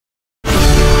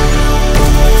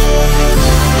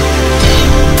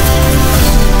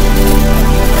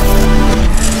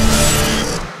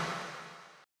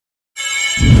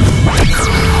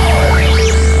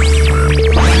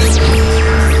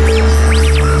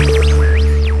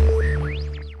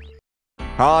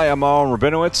Hi, I'm Owen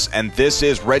Rabinowitz, and this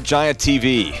is Red Giant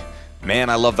TV. Man,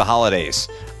 I love the holidays.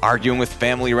 Arguing with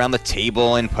family around the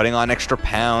table and putting on extra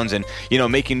pounds and,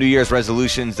 making New Year's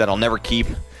resolutions that I'll never keep.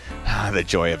 The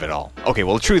joy of it all. Okay,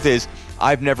 well, the truth is,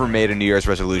 I've never made a New Year's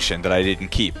resolution that I didn't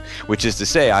keep. Which is to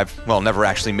say, I've never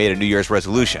actually made a New Year's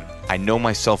resolution. I know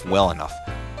myself well enough.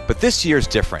 But this year's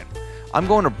different. I'm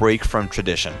going to break from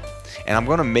tradition. And I'm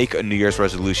going to make a New Year's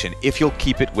resolution if you'll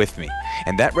keep it with me.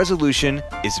 And that resolution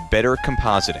is better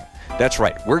compositing. That's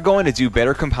right, we're going to do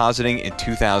better compositing in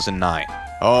 2009.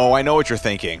 Oh, I know what you're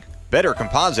thinking. Better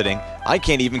compositing? I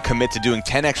can't even commit to doing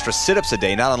 10 extra sit-ups a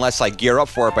day, not unless I gear up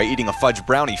for it by eating a fudge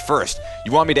brownie first.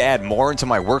 You want me to add more into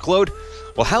my workload?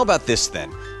 Well, how about this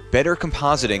then? Better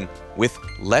compositing with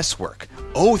less work.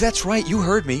 Oh, that's right, you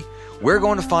heard me. We're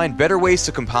going to find better ways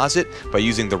to composite by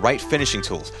using the right finishing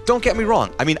tools. Don't get me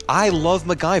wrong, I love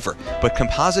MacGyver, but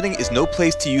compositing is no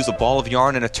place to use a ball of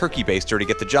yarn and a turkey baster to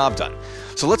get the job done.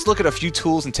 So let's look at a few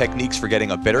tools and techniques for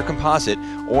getting a better composite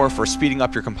or for speeding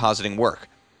up your compositing work.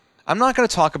 I'm not going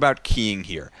to talk about keying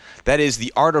here. That is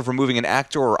the art of removing an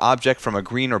actor or object from a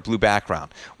green or blue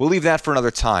background. We'll leave that for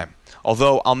another time.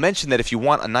 Although, I'll mention that if you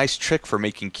want a nice trick for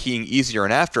making keying easier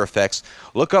in After Effects,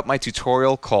 look up my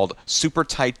tutorial called Super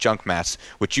Tight Junk Mats,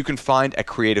 which you can find at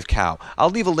Creative Cow. I'll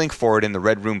leave a link for it in the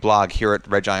Red Room blog here at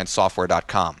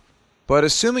redgiantsoftware.com. But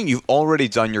assuming you've already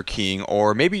done your keying,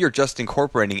 or maybe you're just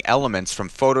incorporating elements from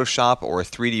Photoshop or a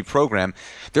 3D program,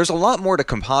 there's a lot more to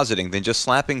compositing than just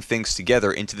slapping things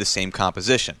together into the same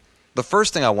composition. The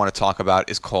first thing I want to talk about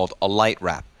is called a light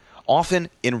wrap. Often,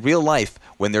 in real life,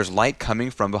 when there's light coming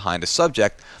from behind a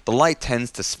subject, the light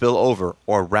tends to spill over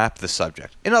or wrap the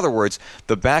subject. In other words,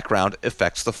 the background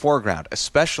affects the foreground,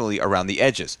 especially around the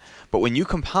edges. But when you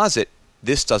composite,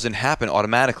 this doesn't happen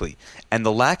automatically, and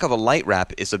the lack of a light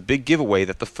wrap is a big giveaway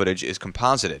that the footage is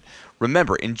composited.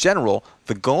 Remember, in general,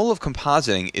 the goal of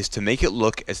compositing is to make it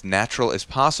look as natural as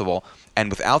possible,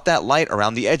 and without that light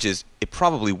around the edges, it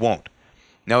probably won't.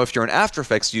 Now, if you're an After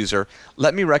Effects user,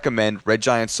 let me recommend Red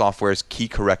Giant Software's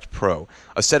Keyer Pro,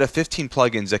 a set of 15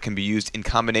 plugins that can be used in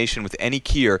combination with any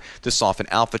keyer to soften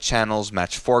alpha channels,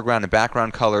 match foreground and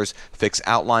background colors, fix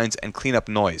outlines, and clean up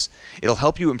noise. It'll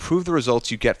help you improve the results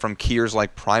you get from keyers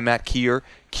like Primatte Keyer,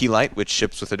 Keylight, which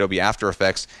ships with Adobe After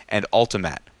Effects, and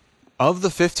Ultimate. Of the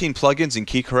 15 plugins in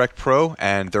Keyer Pro,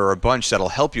 and there are a bunch that'll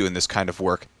help you in this kind of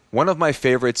work, one of my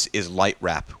favorites is Light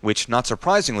Wrap, which, not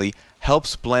surprisingly,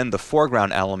 helps blend the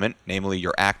foreground element, namely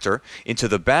your actor, into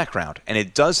the background, and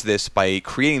it does this by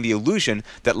creating the illusion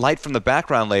that light from the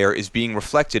background layer is being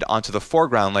reflected onto the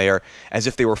foreground layer as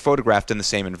if they were photographed in the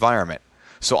same environment.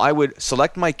 So I would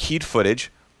select my keyed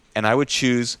footage, and I would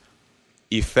choose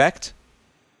Effect,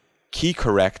 Key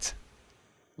Correct,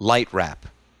 Light Wrap,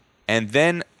 and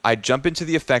then I'd jump into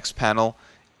the Effects panel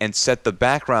and set the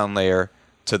background layer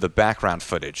to the background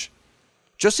footage.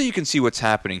 Just so you can see what's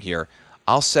happening here,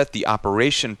 I'll set the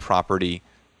operation property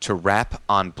to wrap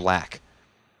on black.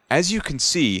 As you can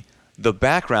see, the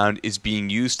background is being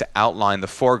used to outline the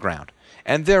foreground.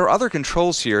 And there are other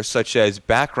controls here such as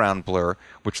background blur,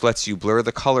 which lets you blur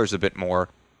the colors a bit more,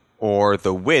 or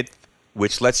the width,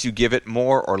 which lets you give it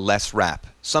more or less wrap,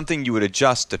 something you would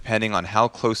adjust depending on how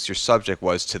close your subject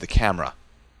was to the camera.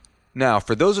 Now,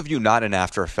 for those of you not in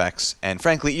After Effects, and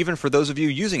frankly even for those of you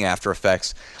using After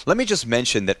Effects, let me just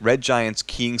mention that Red Giant's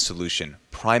keying solution,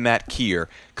 Primatte Keyer,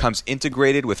 comes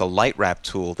integrated with a light wrap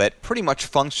tool that pretty much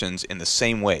functions in the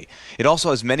same way. It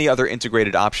also has many other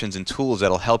integrated options and tools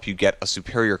that'll help you get a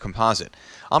superior composite.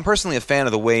 I'm personally a fan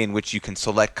of the way in which you can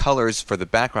select colors for the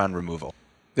background removal.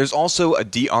 There's also a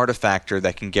de-artifactor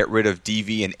that can get rid of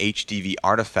DV and HDV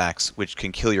artifacts, which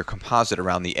can kill your composite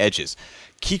around the edges.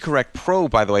 Keyer Pro,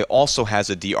 by the way, also has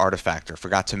a de-artifactor.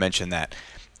 Forgot to mention that.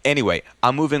 Anyway,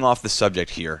 I'm moving off the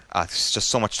subject here. There's just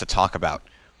so much to talk about.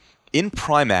 In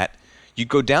Primatte, you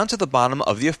go down to the bottom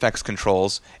of the effects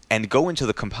controls and go into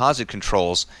the composite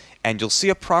controls, and you'll see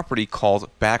a property called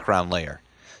background layer.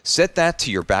 Set that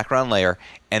to your background layer,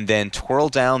 and then twirl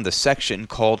down the section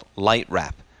called light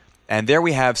wrap. And there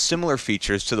we have similar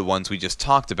features to the ones we just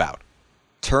talked about.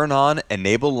 Turn on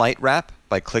Enable Light Wrap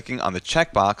by clicking on the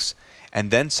checkbox, and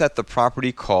then set the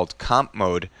property called Comp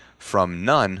Mode from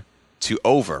None to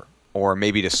Over, or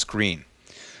maybe to Screen.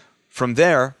 From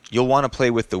there, you'll want to play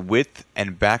with the width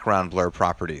and background blur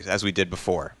properties, as we did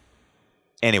before.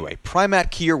 Anyway,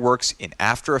 Primatte Keyer works in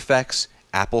After Effects,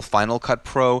 Apple Final Cut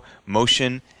Pro,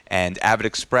 Motion, and Avid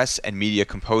Xpress and Media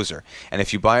Composer. And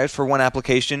if you buy it for one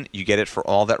application, you get it for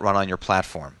all that run on your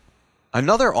platform.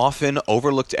 Another often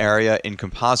overlooked area in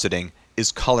compositing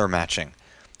is color matching.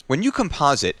 When you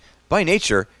composite, by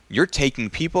nature, you're taking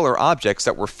people or objects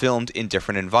that were filmed in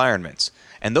different environments.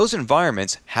 And those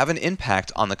environments have an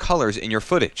impact on the colors in your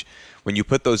footage. When you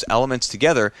put those elements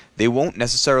together, they won't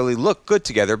necessarily look good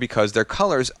together because their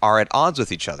colors are at odds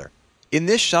with each other. In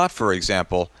this shot, for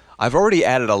example, I've already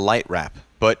added a light wrap,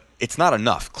 but it's not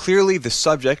enough. Clearly, the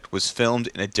subject was filmed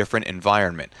in a different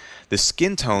environment. The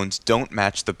skin tones don't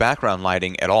match the background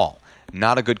lighting at all.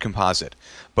 Not a good composite.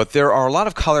 But there are a lot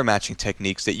of color matching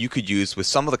techniques that you could use with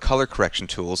some of the color correction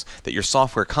tools that your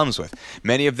software comes with,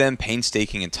 many of them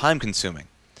painstaking and time consuming.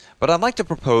 But I'd like to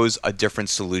propose a different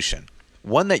solution.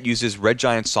 One that uses Red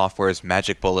Giant Software's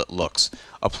Magic Bullet Looks,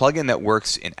 a plugin that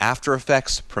works in After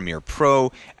Effects, Premiere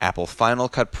Pro, Apple Final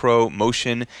Cut Pro,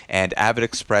 Motion, and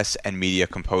Avid Xpress and Media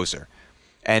Composer.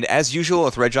 And as usual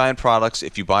with Red Giant products,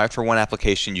 if you buy it for one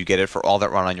application, you get it for all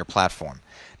that run on your platform.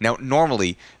 Now,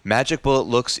 normally, Magic Bullet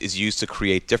Looks is used to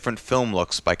create different film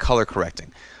looks by color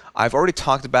correcting. I've already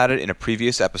talked about it in a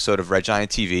previous episode of Red Giant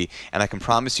TV, and I can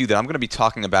promise you that I'm going to be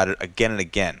talking about it again and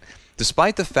again.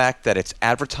 Despite the fact that it's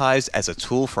advertised as a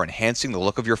tool for enhancing the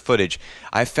look of your footage,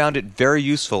 I've found it very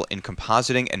useful in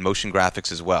compositing and motion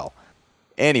graphics as well.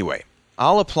 Anyway,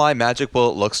 I'll apply Magic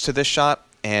Bullet Looks to this shot,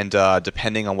 and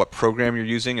depending on what program you're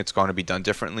using, it's going to be done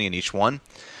differently in each one.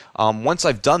 Once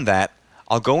I've done that,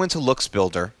 I'll go into Looks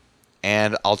Builder,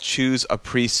 and I'll choose a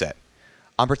preset.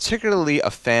 I'm particularly a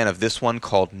fan of this one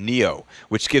called Neo,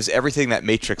 which gives everything that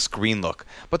matrix green look,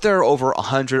 but there are over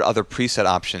 100 other preset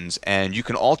options, and you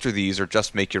can alter these or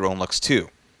just make your own looks too.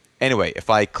 Anyway, if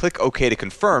I click OK to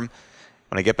confirm,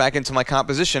 when I get back into my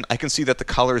composition, I can see that the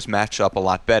colors match up a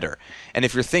lot better. And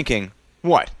if you're thinking,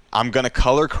 what, I'm going to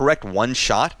color correct one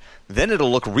shot? Then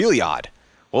it'll look really odd.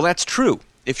 Well, that's true.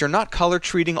 If you're not color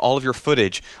treating all of your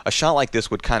footage, a shot like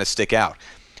this would kind of stick out.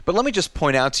 But let me just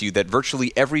point out to you that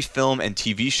virtually every film and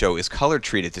TV show is color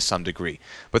treated to some degree.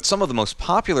 But some of the most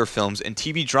popular films and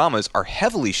TV dramas are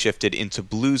heavily shifted into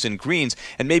blues and greens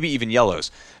and maybe even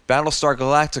yellows. Battlestar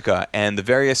Galactica and the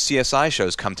various CSI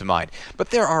shows come to mind,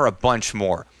 but there are a bunch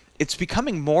more. It's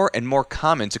becoming more and more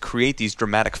common to create these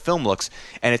dramatic film looks,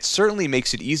 and it certainly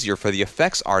makes it easier for the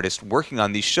effects artists working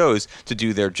on these shows to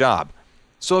do their job.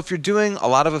 So if you're doing a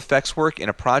lot of effects work in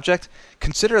a project,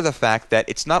 consider the fact that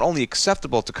it's not only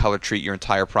acceptable to color treat your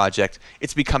entire project,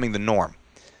 it's becoming the norm.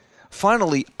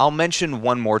 Finally, I'll mention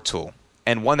one more tool,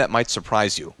 and one that might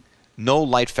surprise you. Knoll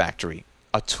Light Factory,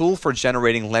 a tool for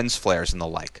generating lens flares and the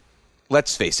like.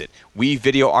 Let's face it, we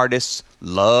video artists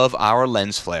love our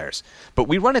lens flares, but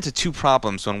we run into two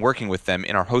problems when working with them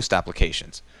in our host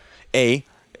applications. A,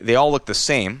 they all look the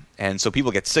same, and so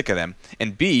people get sick of them,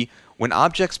 and B, when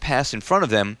objects pass in front of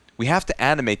them, we have to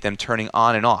animate them turning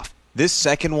on and off. This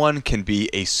second one can be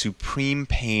a supreme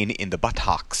pain in the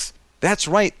buttocks. That's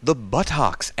right, the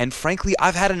buttocks, and frankly,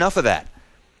 I've had enough of that.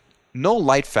 Knoll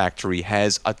Light Factory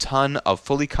has a ton of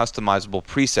fully customizable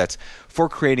presets for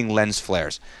creating lens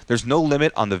flares. There's no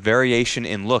limit on the variation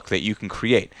in look that you can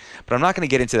create, but I'm not going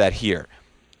to get into that here.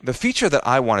 The feature that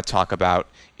I want to talk about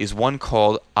is one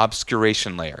called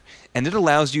Obscuration Layer, and it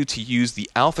allows you to use the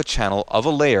alpha channel of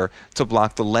a layer to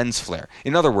block the lens flare.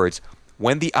 In other words,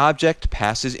 when the object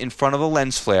passes in front of a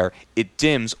lens flare, it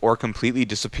dims or completely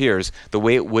disappears the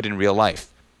way it would in real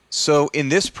life. So in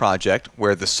this project,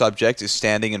 where the subject is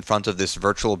standing in front of this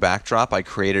virtual backdrop I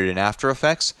created in After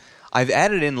Effects, I've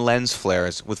added in lens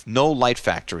flares with Knoll Light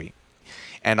Factory.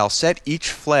 And I'll set each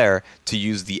flare to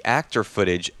use the actor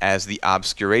footage as the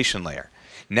obscuration layer.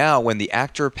 Now, when the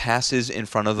actor passes in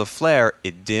front of the flare,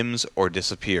 it dims or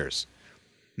disappears.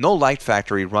 Knoll Light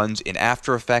Factory runs in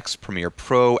After Effects, Premiere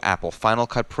Pro, Apple Final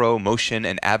Cut Pro, Motion,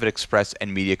 and Avid Xpress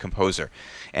and Media Composer.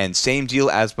 And same deal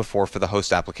as before for the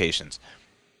host applications.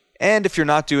 And if you're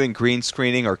not doing green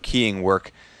screening or keying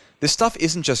work, this stuff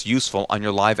isn't just useful on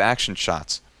your live action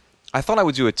shots. I thought I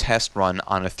would do a test run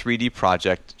on a 3D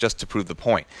project just to prove the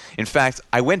point. In fact,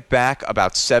 I went back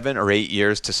about 7 or 8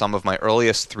 years to some of my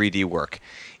earliest 3D work.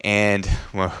 And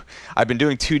well, I've been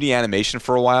doing 2D animation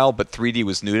for a while, but 3D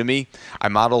was new to me. I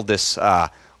modeled this,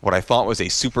 what I thought was a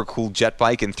super cool jet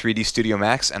bike in 3D Studio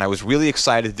Max, and I was really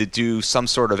excited to do some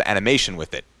sort of animation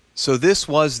with it. So this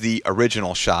was the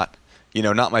original shot. You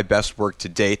know, not my best work to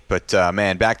date, but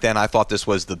man, back then I thought this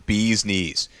was the bee's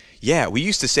knees. Yeah, we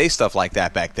used to say stuff like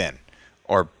that back then.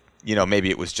 Or, you know, maybe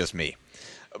it was just me.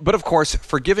 But of course,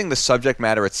 forgiving the subject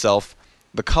matter itself,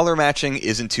 the color matching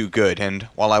isn't too good, and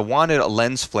while I wanted a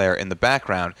lens flare in the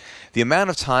background, the amount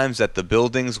of times that the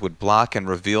buildings would block and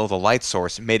reveal the light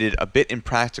source made it a bit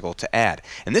impractical to add.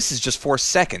 And this is just 4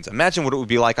 seconds. Imagine what it would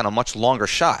be like on a much longer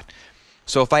shot.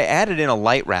 So if I added in a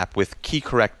light wrap with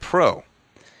Keyer Pro,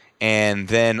 and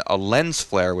then a lens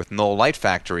flare with Knoll Light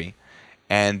Factory,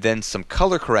 and then some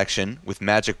color correction with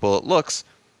Magic Bullet looks,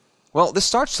 well, this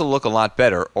starts to look a lot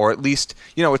better, or at least,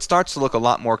 it starts to look a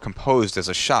lot more composed as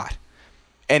a shot.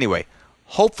 Anyway,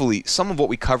 hopefully some of what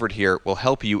we covered here will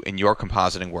help you in your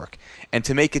compositing work. And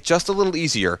to make it just a little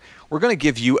easier, we're going to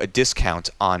give you a discount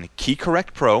on Key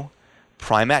Correct Pro,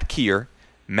 Primatte Keyer,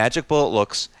 Magic Bullet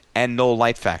Looks, and Knoll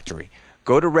Light Factory.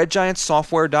 Go to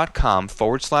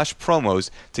redgiantsoftware.com/promos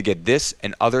to get this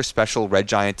and other special Red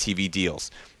Giant TV deals.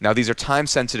 Now, these are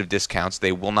time-sensitive discounts.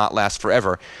 They will not last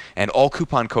forever, and all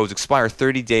coupon codes expire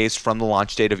 30 days from the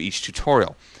launch date of each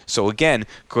tutorial. So again,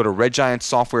 go to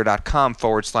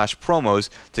redgiantsoftware.com/promos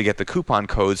to get the coupon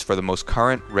codes for the most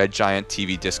current Red Giant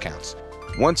TV discounts.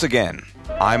 Once again,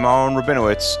 I'm Aaron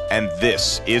Rabinowitz, and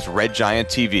this is Red Giant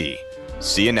TV.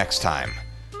 See you next time.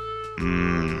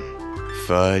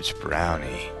 Fudge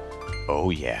brownie. Oh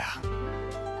yeah.